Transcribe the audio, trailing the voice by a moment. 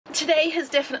Today has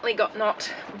definitely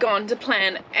not gone to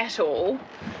plan at all.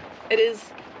 It is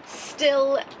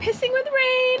still pissing with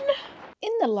rain.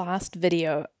 In the last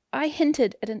video, I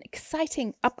hinted at an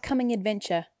exciting upcoming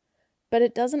adventure, but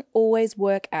it doesn't always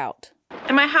work out.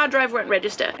 And my hard drive won't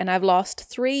register. And I've lost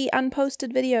 3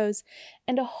 unposted videos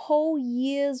and a whole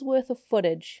year's worth of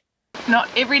footage. Not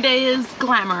every day is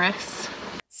glamorous.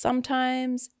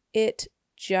 Sometimes it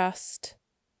just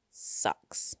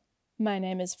sucks. My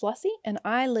name is Flossy and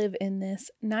I live in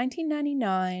this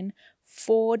 1999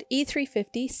 Ford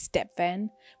E350 step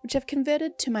van, which I've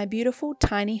converted to my beautiful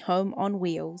tiny home on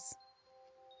wheels.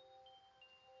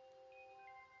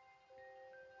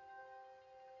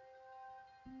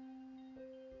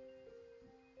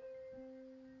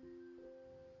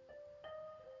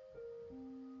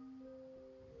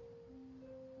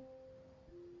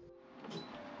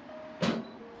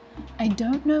 I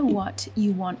don't know what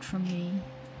you want from me,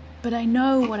 but I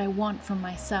know what I want from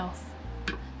myself.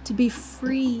 To be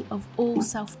free of all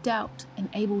self-doubt and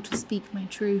able to speak my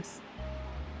truth.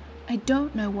 I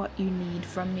don't know what you need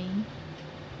from me,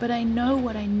 but I know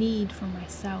what I need from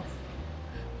myself.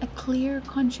 A clear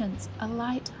conscience, a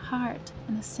light heart,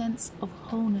 and a sense of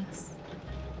wholeness.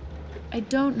 I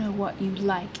don't know what you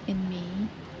like in me,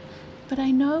 but I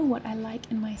know what I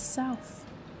like in myself.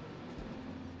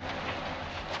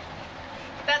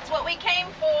 That's what we came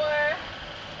for.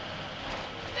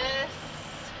 This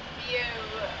view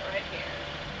right here.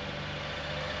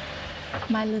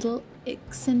 My little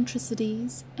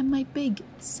eccentricities and my big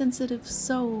sensitive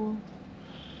soul.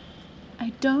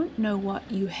 I don't know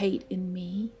what you hate in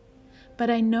me, but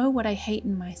I know what I hate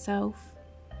in myself.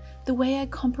 The way I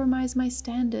compromise my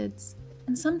standards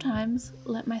and sometimes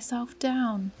let myself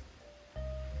down.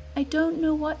 I don't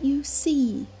know what you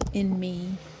see in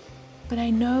me, but I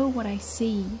know what I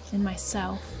see in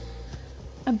myself.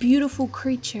 A beautiful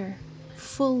creature,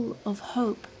 full of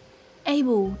hope,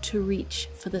 able to reach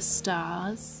for the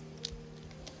stars.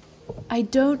 I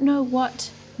don't know what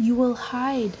you will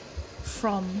hide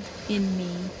from in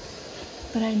me,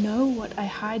 but I know what I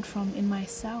hide from in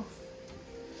myself.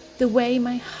 The way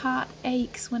my heart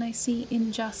aches when I see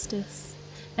injustice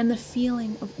and the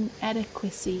feeling of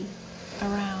inadequacy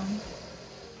around.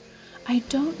 I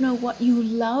don't know what you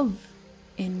love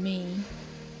in me,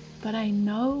 but I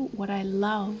know what I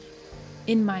love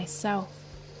in myself.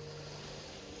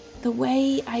 The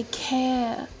way I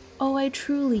care, oh I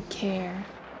truly care,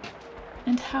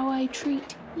 and how I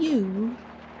treat you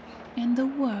and the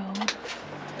world.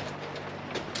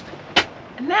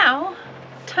 And now,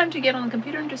 time to get on the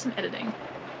computer and do some editing.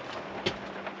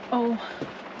 Oh,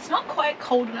 it's not quite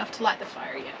cold enough to light the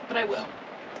fire yet, but I will.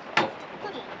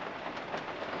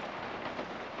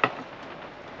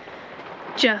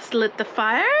 Just lit the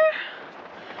fire.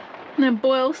 I'm gonna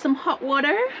boil some hot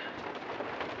water.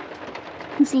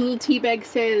 This little tea bag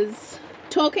says,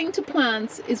 talking to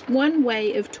plants is one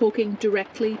way of talking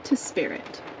directly to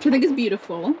spirit, which I think is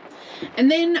beautiful.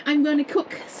 And then I'm going to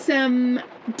cook some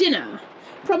dinner,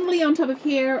 probably on top of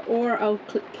here, or I'll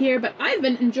click here, but I've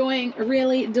been enjoying a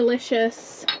really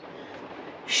delicious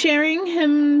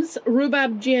Sheringham's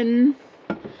rhubarb gin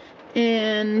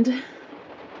and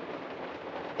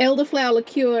elderflower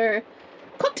liqueur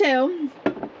cocktail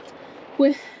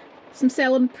with some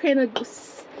San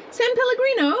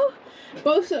Pellegrino.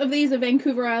 Both of these are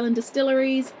Vancouver Island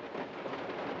distilleries.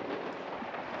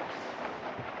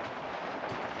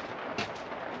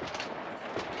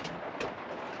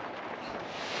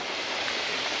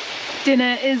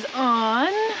 Dinner is on.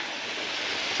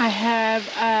 I have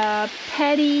a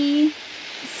patty,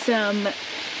 some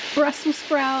Brussels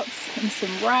sprouts, and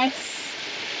some rice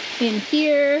in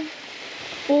here,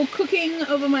 all cooking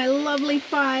over my lovely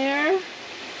fire.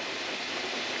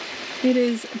 It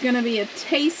is gonna be a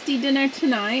tasty dinner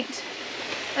tonight.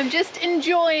 I'm just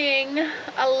enjoying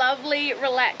a lovely,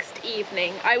 relaxed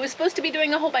evening. I was supposed to be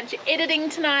doing a whole bunch of editing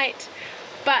tonight,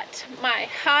 but my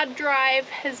hard drive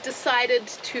has decided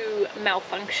to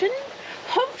malfunction.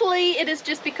 Hopefully it is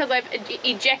just because I've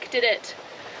ejected it,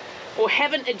 or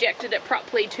haven't ejected it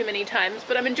properly too many times,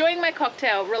 but I'm enjoying my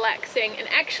cocktail, relaxing, and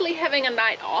actually having a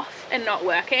night off and not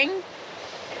working,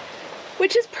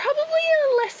 which is probably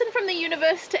a lesson from the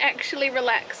universe to actually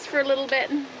relax for a little bit.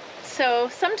 So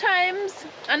sometimes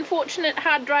unfortunate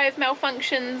hard drive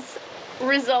malfunctions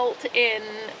result in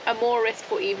a more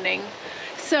restful evening.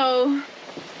 So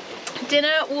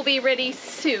dinner will be ready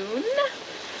soon,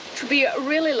 which will be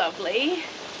really lovely.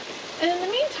 And in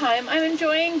the meantime, I'm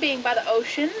enjoying being by the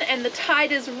ocean, and the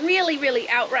tide is really, really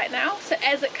out right now. So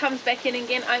as it comes back in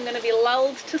again, I'm going to be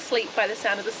lulled to sleep by the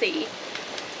sound of the sea.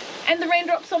 And the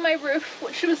raindrops on my roof,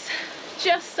 which was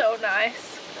just so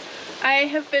nice. I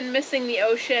have been missing the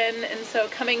ocean, and so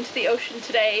coming to the ocean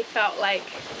today felt like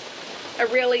a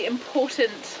really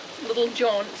important little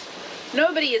jaunt.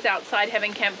 Nobody is outside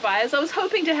having campfires. I was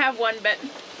hoping to have one, but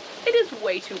it is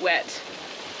way too wet.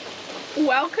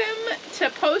 Welcome to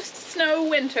post-snow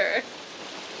winter.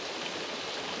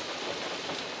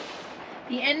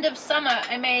 The end of summer,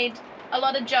 I made a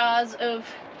lot of jars of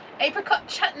apricot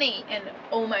chutney, and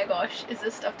oh my gosh, is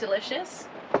this stuff delicious.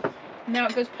 Now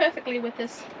it goes perfectly with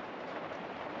this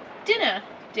dinner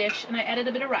dish, and I added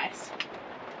a bit of rice.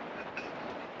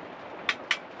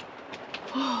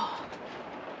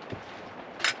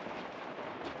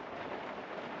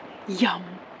 Yum.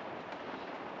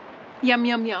 Yum,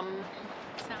 yum, yum.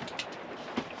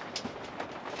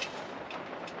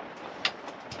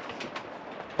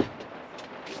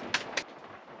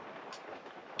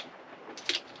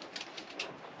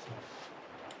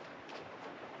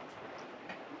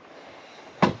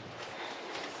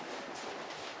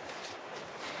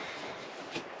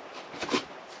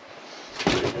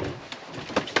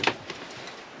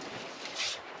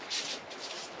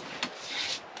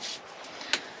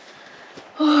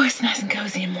 Oh, it's nice and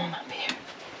cozy and warm up here.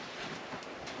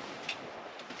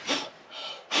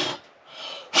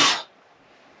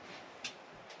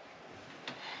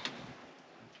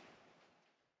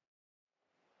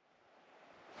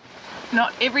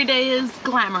 Not every day is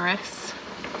glamorous.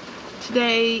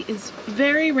 Today is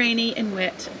very rainy and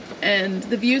wet, and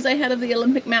the views I had of the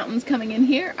Olympic Mountains coming in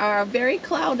here are very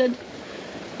clouded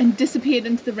and disappeared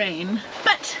into the rain.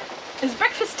 But it's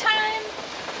breakfast time.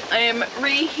 I am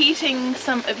reheating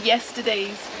some of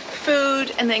yesterday's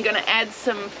food and then gonna add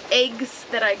some eggs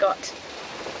that I got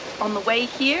on the way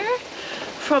here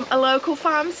from a local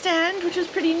farm stand, which is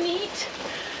pretty neat.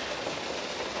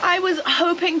 I was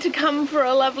hoping to come for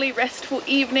a lovely restful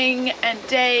evening and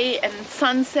day and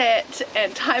sunset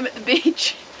and time at the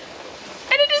beach,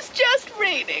 and it is just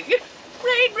raining.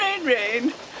 Rain, rain, rain.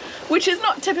 Which is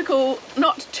not typical,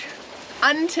 not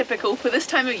untypical for this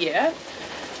time of year.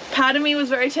 Part of me was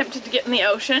very tempted to get in the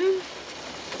ocean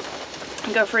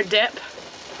and go for a dip.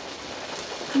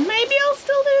 Maybe I'll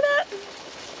still do that.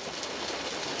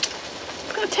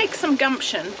 It's gonna take some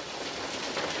gumption.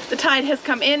 The tide has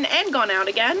come in and gone out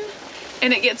again,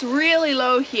 and it gets really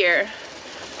low here.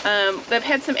 They've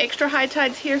had some extra high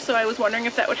tides here, so I was wondering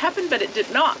if that would happen, but it did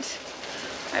not.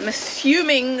 I'm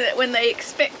assuming that when they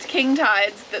expect king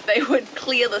tides that they would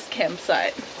clear this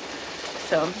campsite.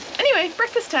 So anyway,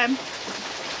 breakfast time.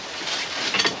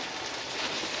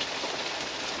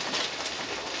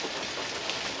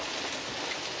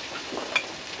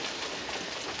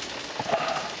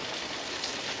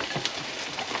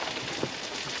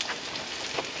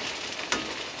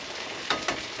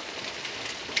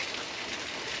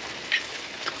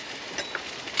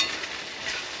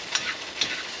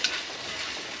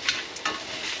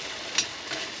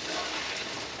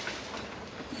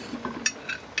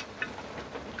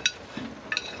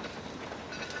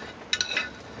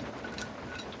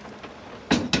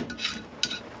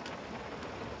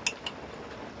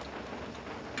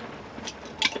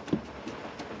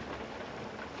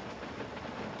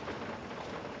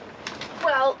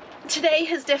 Well, today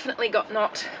has definitely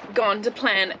not gone to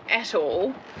plan at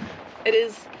all. It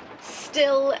is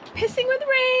still pissing with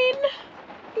rain.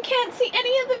 You can't see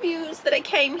any of the views that I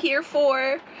came here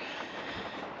for.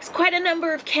 There's quite a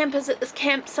number of campers at this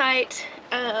campsite,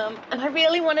 and I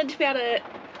really wanted to be able to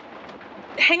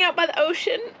hang out by the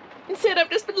ocean. Instead, I've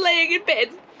just been laying in bed,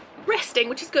 resting,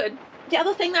 which is good. The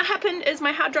other thing that happened is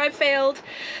my hard drive failed,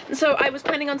 and so I was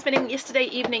planning on spending yesterday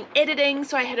evening editing,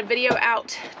 so I had a video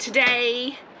out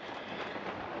today,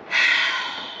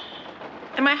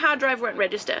 and my hard drive won't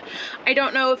register. I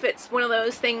don't know if it's one of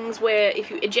those things where if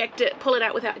you eject it, pull it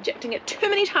out without ejecting it too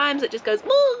many times, it just goes,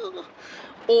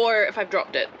 or if I've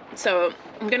dropped it. So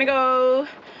I'm gonna go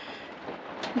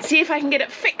and see if I can get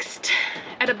it fixed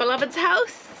at a beloved's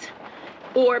house,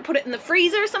 or put it in the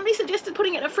freezer. Somebody suggested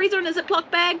putting it in a freezer in a Ziploc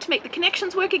bag to make the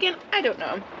connections work again. I don't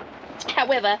know.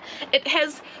 However, it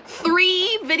has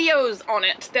 3 videos on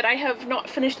it that I have not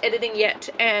finished editing yet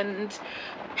and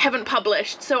haven't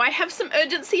published, so I have some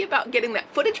urgency about getting that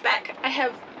footage back. I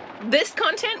have this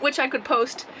content, which I could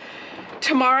post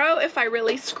tomorrow if I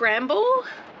really scramble.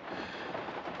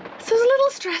 So it's a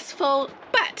little stressful,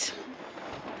 but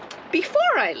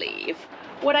before I leave,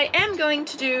 what I am going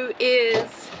to do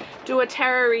is do a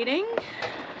tarot reading.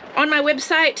 On my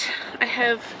website I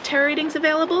have tarot readings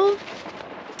available,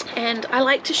 and I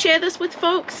like to share this with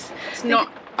folks. It's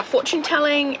not a fortune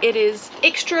telling, it is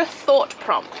extra thought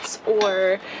prompts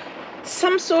or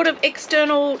some sort of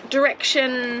external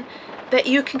direction that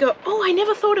you can go, oh, I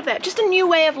never thought of that. Just a new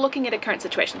way of looking at a current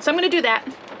situation. So I'm going to do that,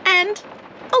 and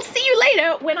I'll see you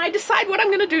later when I decide what I'm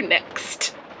going to do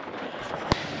next.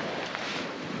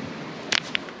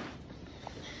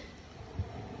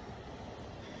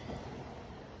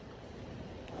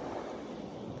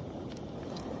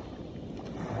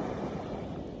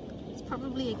 It's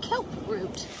probably a kelp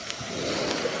root.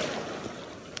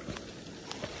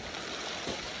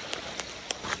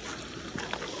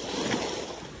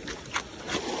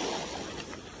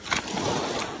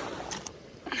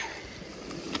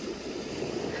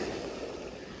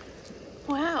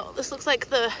 Wow, this looks like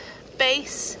the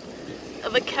base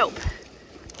of a kelp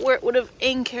where it would have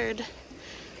anchored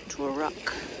to a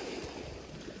rock.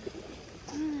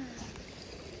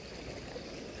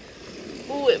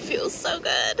 Oh, it feels so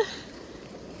good.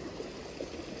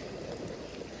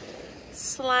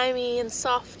 Slimy and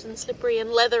soft and slippery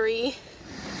and leathery.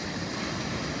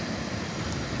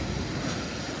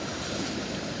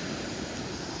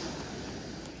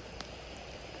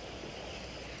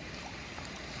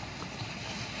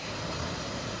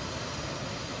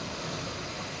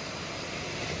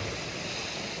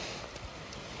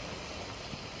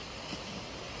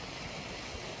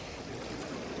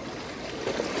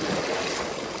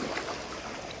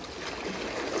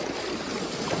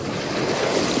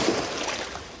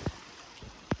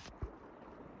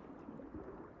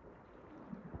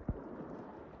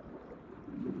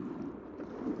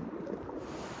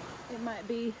 It might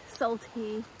be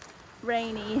salty,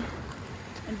 rainy,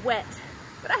 and wet,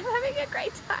 but I'm having a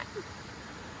great time.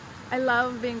 I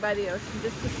love being by the ocean.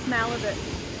 Just the smell of it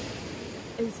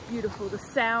is beautiful. The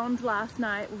sound last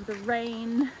night with the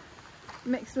rain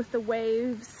mixed with the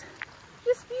waves,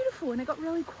 just beautiful. And it got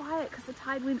really quiet because the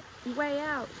tide went way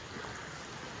out.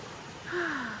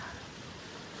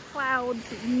 Clouds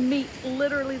meet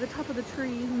literally the top of the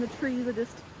trees, and the trees are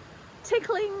just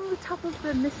tickling the top of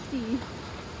the mistiness,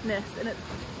 and it's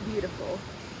beautiful.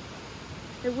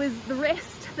 It was the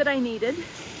rest that I needed.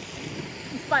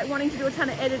 Despite wanting to do a ton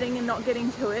of editing and not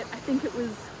getting to it, I think it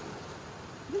was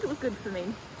good for me.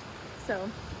 So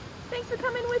thanks for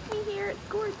coming with me here. It's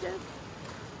gorgeous.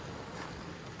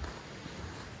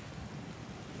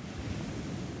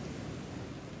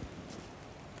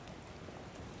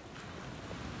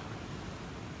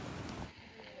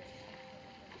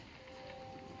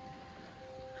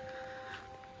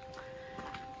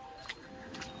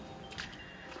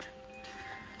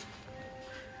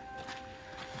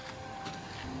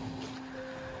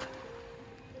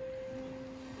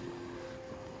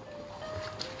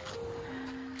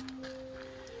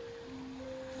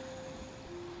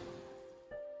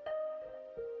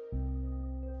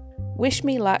 Wish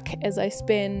me luck as I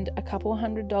spend a couple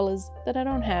 $100 that I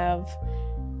don't have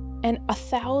and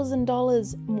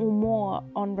 $1,000 or more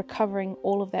on recovering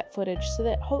all of that footage, so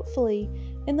that hopefully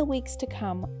in the weeks to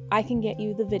come I can get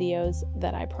you the videos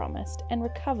that I promised and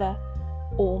recover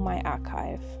all my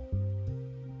archive.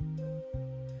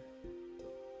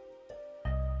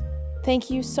 Thank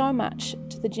you so much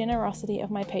to the generosity of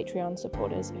my Patreon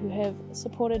supporters who have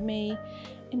supported me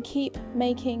and keep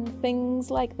making things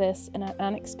like this and at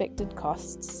unexpected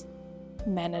costs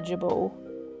manageable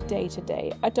day to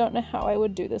day. I don't know how I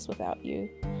would do this without you.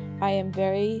 I am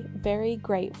very, very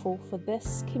grateful for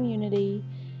this community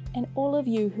and all of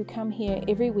you who come here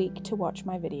every week to watch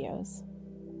my videos.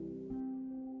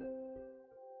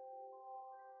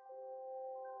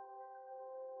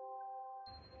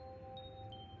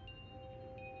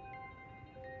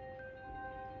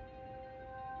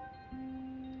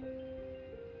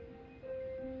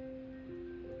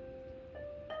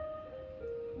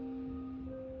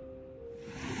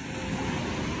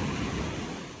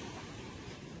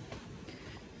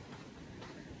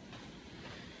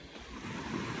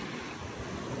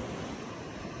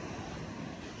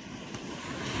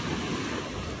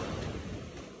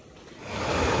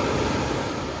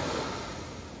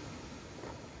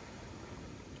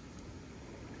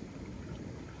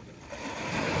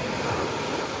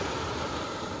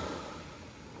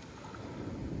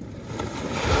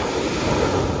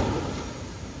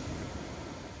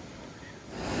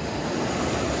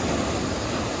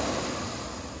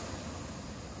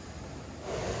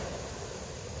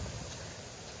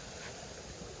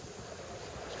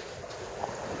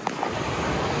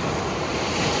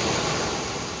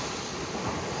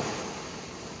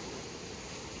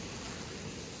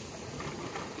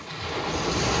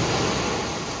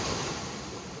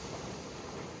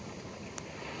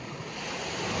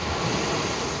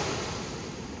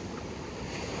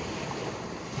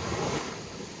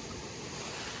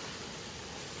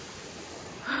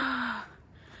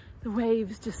 The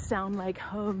waves just sound like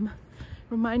home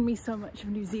remind me so much of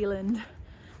New Zealand.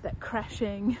 That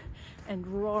crashing and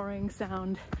roaring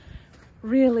sound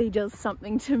really does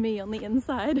something to me on the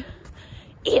inside.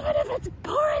 Even if it's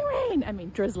pouring rain, I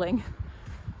mean drizzling.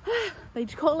 They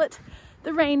call it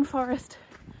the rainforest.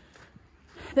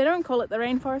 They don't call it the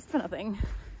rainforest for nothing.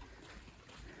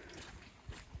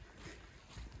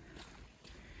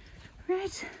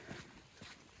 Right.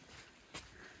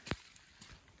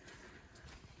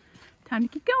 Time to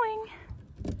keep going.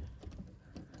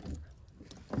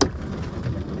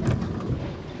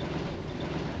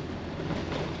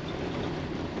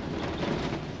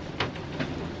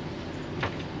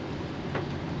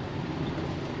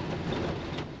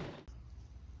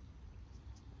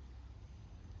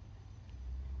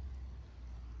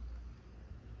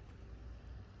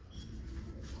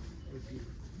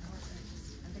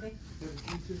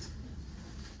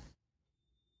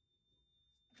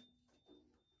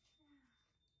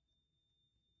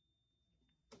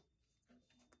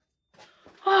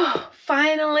 Oh,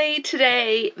 finally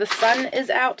today the sun is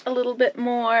out a little bit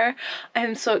more. I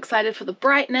am so excited for the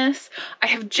brightness. I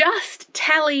have just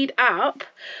tallied up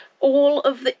all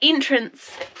of the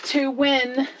entrants to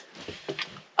win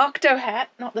Octo Hat,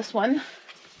 not this one.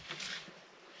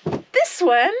 This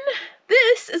one,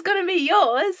 this is going to be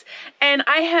yours, and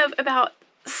I have about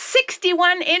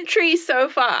 61 entries so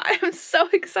far. I'm so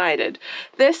excited.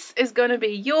 This is going to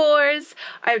be yours.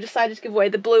 I've decided to give away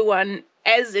the blue one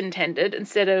as intended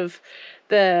instead of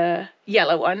the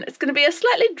yellow one. It's going to be a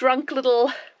slightly drunk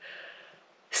little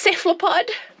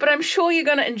cephalopod, but I'm sure you're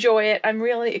going to enjoy it. I'm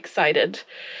really excited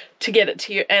to get it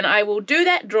to you, and I will do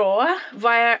that draw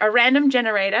via a random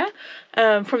generator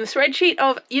from the spreadsheet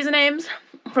of usernames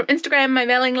from Instagram, my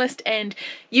mailing list, and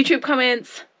YouTube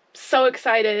comments. So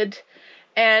excited.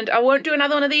 And I won't do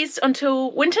another one of these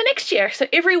until winter next year. So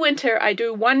every winter I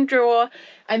do one draw.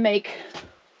 I make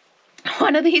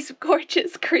one of these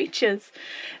gorgeous creatures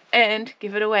and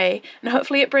give it away, and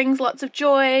hopefully it brings lots of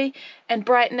joy and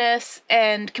brightness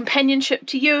and companionship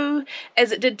to you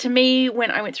as it did to me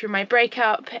when I went through my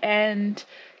breakup. And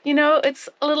you know, it's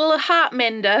a little heart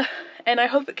mender, and I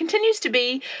hope it continues to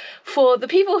be for the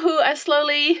people who are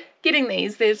slowly getting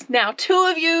these. There's now 2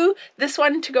 of you, this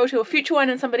one to go to a future one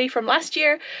and somebody from last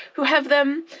year who have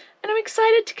them, and I'm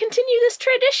excited to continue this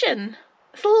tradition.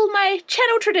 It's a little my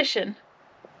channel tradition.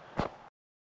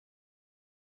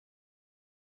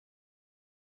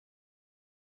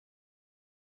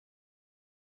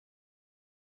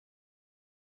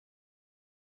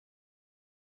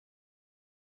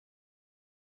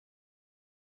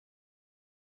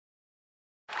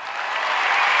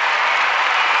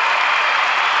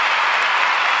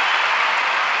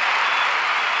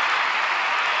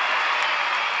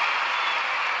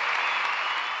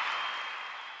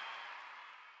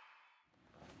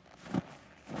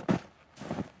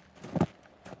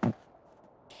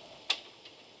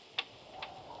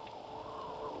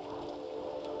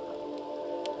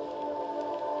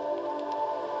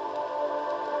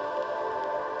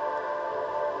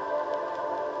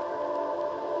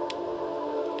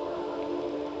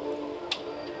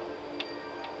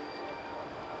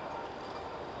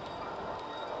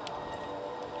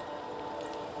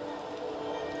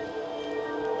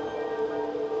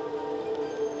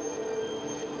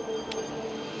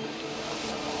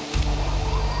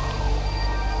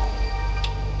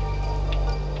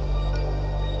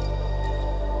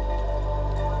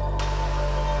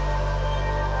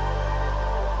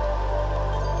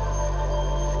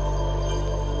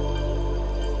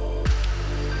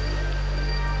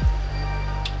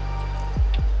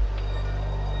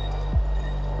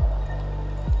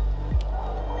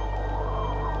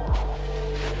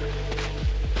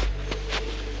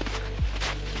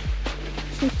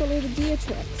 Follow the deer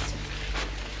tracks.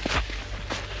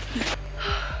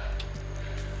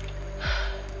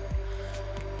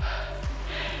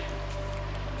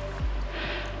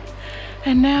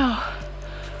 And now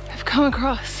I've come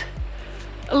across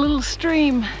a little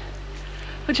stream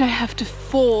which I have to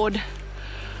ford.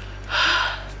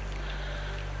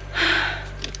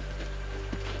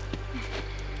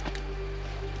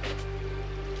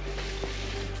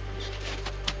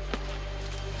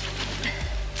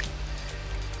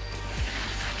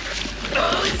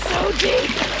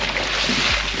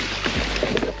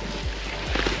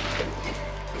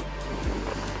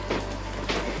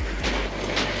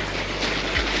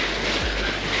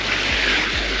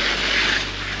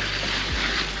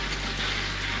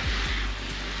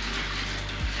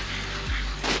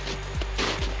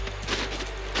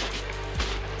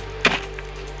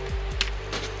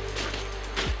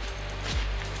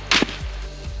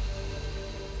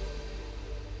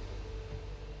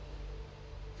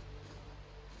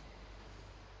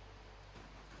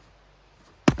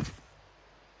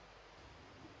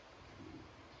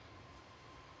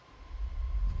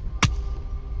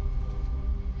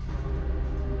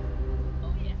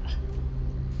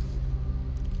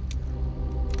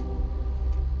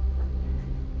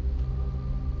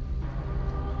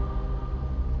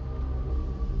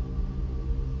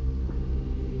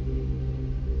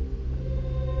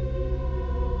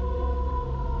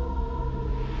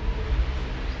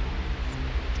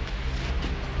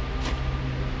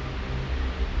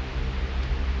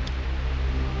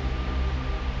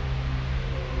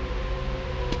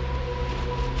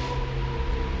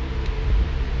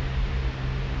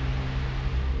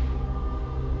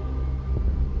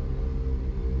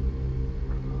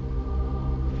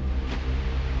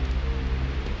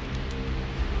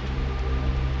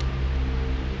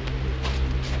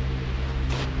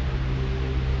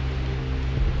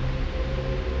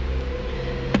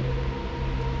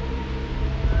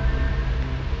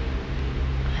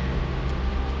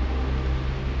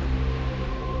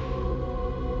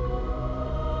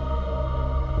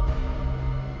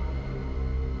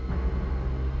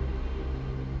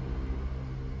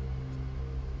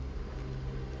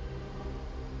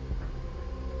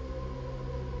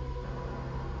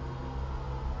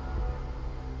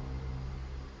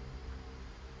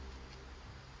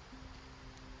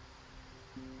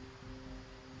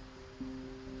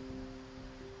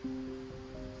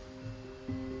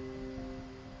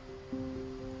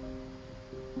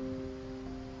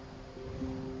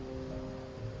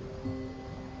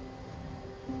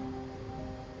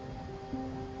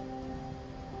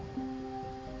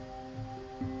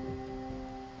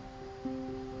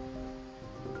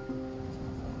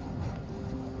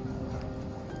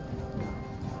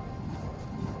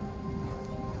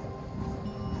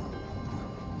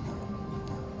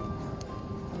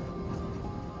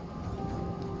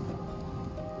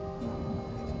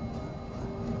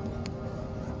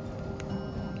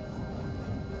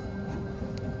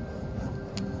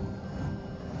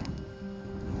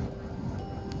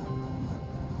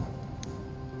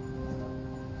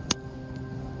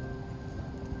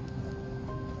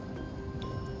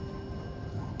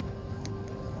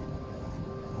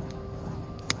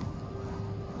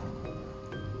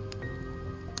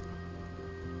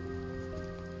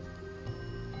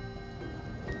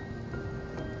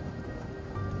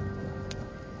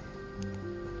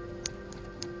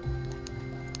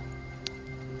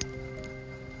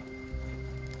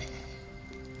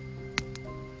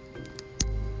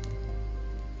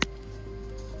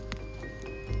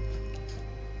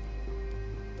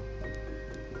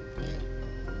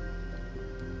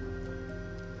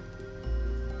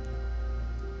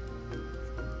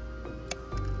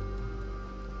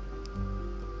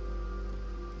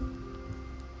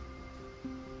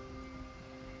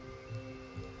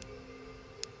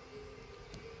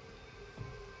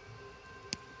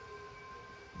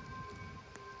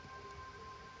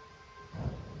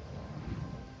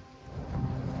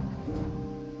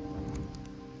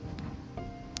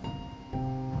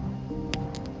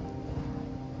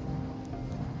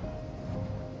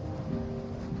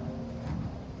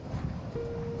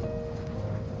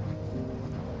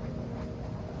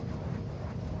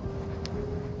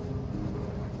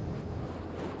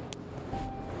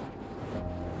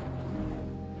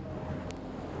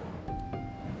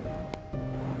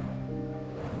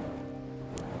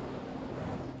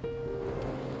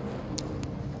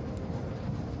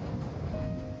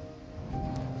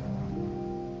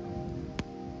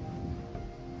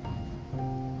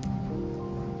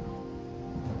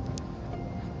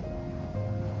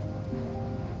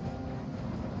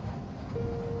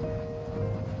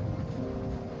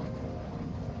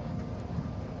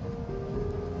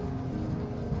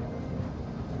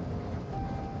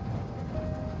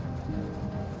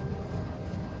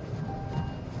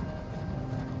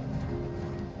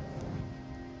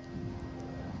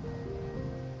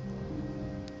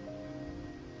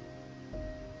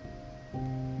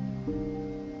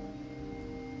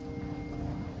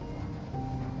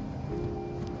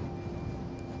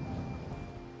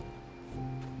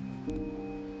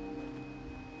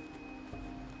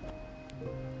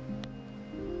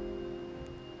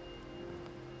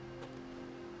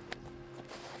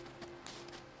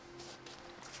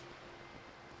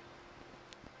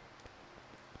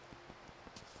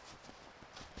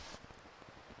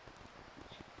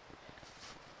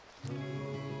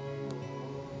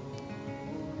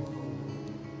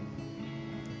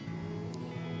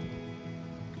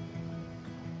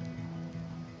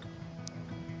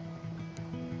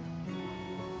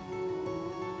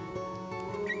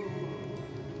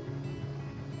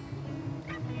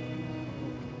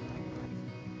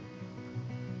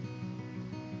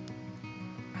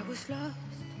 was lost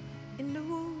in the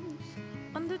woods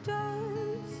under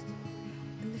dust,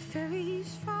 and the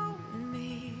fairies found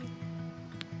me.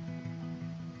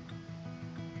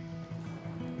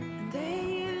 And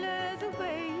they led the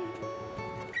way,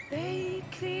 they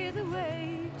cleared the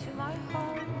way to my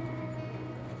heart.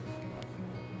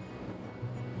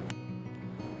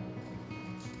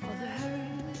 All the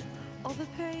hurt, all the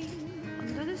pain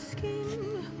under the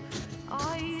skin,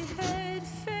 I had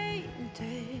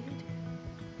fainted.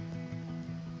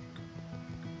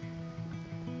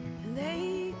 And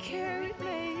they carried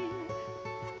me,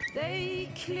 they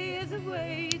cleared the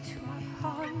way to my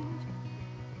heart.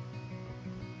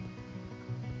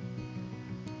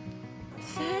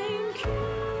 Thank you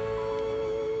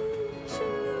to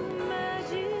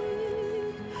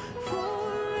magic for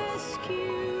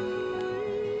rescuing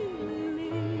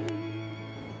me.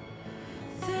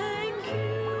 Thank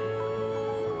you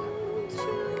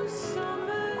to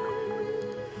summer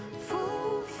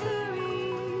for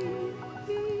fairies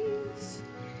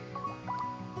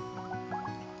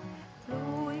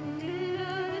blowing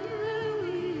in the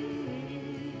wind.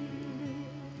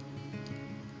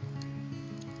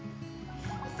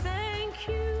 Thank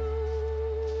you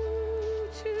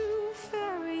to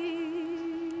fairies.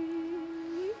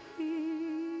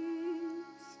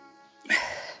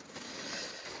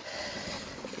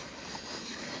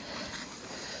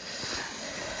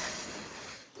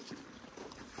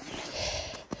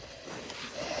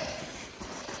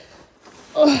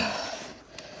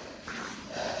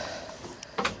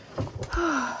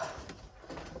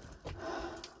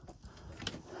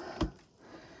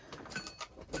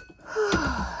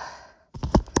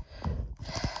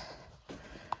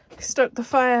 Stoked the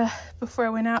fire before I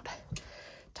went out.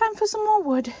 Time for some more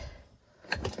wood.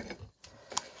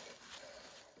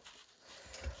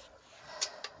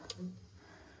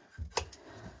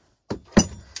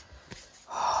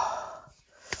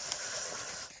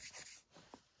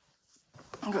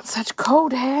 I've got such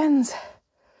cold hands.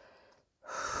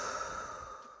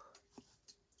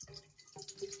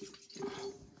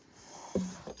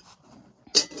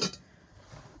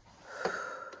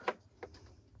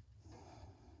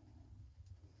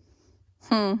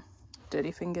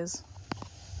 Dirty fingers.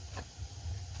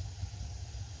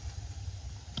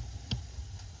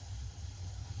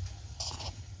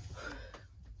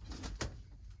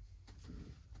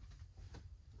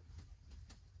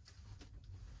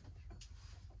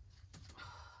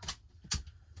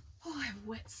 Oh, I have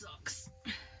wet socks.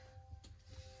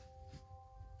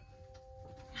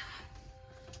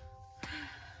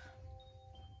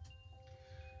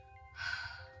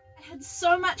 I had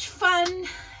so much fun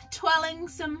twirling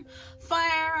some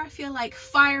fire. I feel like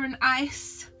fire and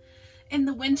ice in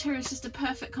the winter is just a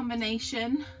perfect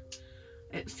combination.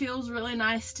 It feels really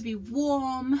nice to be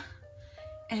warm,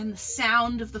 and the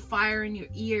sound of the fire in your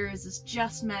ears is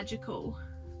just magical.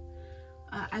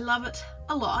 I love it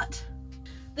a lot.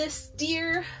 This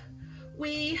dear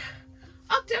wee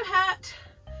Octo Hat,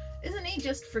 isn't he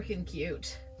just freaking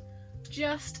cute?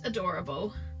 Just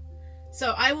adorable.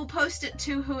 So I will post it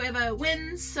to whoever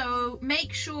wins, so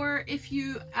make sure if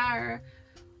you are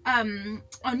on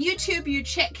YouTube, you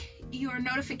check your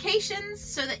notifications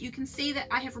so that you can see that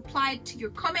I have replied to your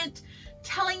comment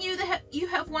telling you that you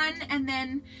have won, and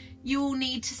then you'll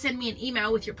need to send me an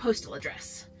email with your postal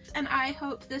address. And I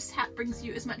hope this hat brings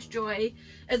you as much joy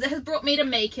as it has brought me to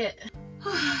make it.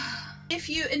 If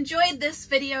you enjoyed this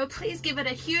video, please give it a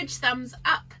huge thumbs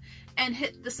up and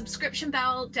hit the subscription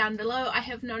bell down below. I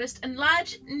have noticed a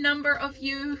large number of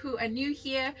you who are new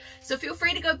here, so feel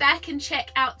free to go back and check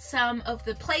out some of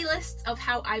the playlists of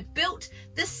how I built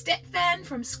this step van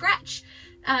from scratch,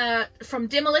 from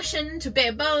demolition to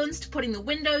bare bones to putting the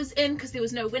windows in, because there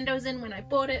was no windows in when I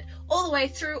bought it, all the way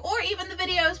through, or even the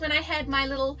videos when I had my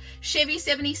little Chevy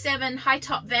 77 high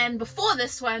top van before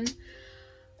this one.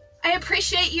 I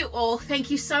appreciate you all.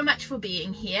 Thank you so much for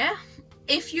being here.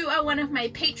 If you are one of my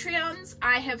Patreons,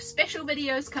 I have special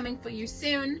videos coming for you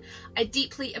soon. I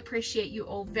deeply appreciate you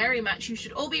all very much. You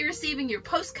should all be receiving your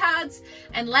postcards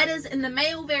and letters in the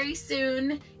mail very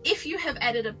soon. If you have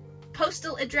added a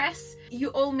postal address, you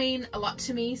all mean a lot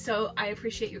to me, so I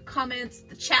appreciate your comments,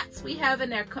 the chats we have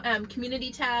in our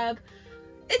community tab.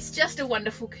 It's just a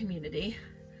wonderful community.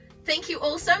 Thank you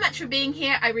all so much for being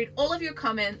here. I read all of your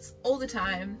comments all the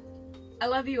time. I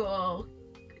love you all.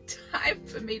 Time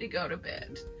for me to go to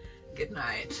bed. Good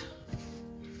night.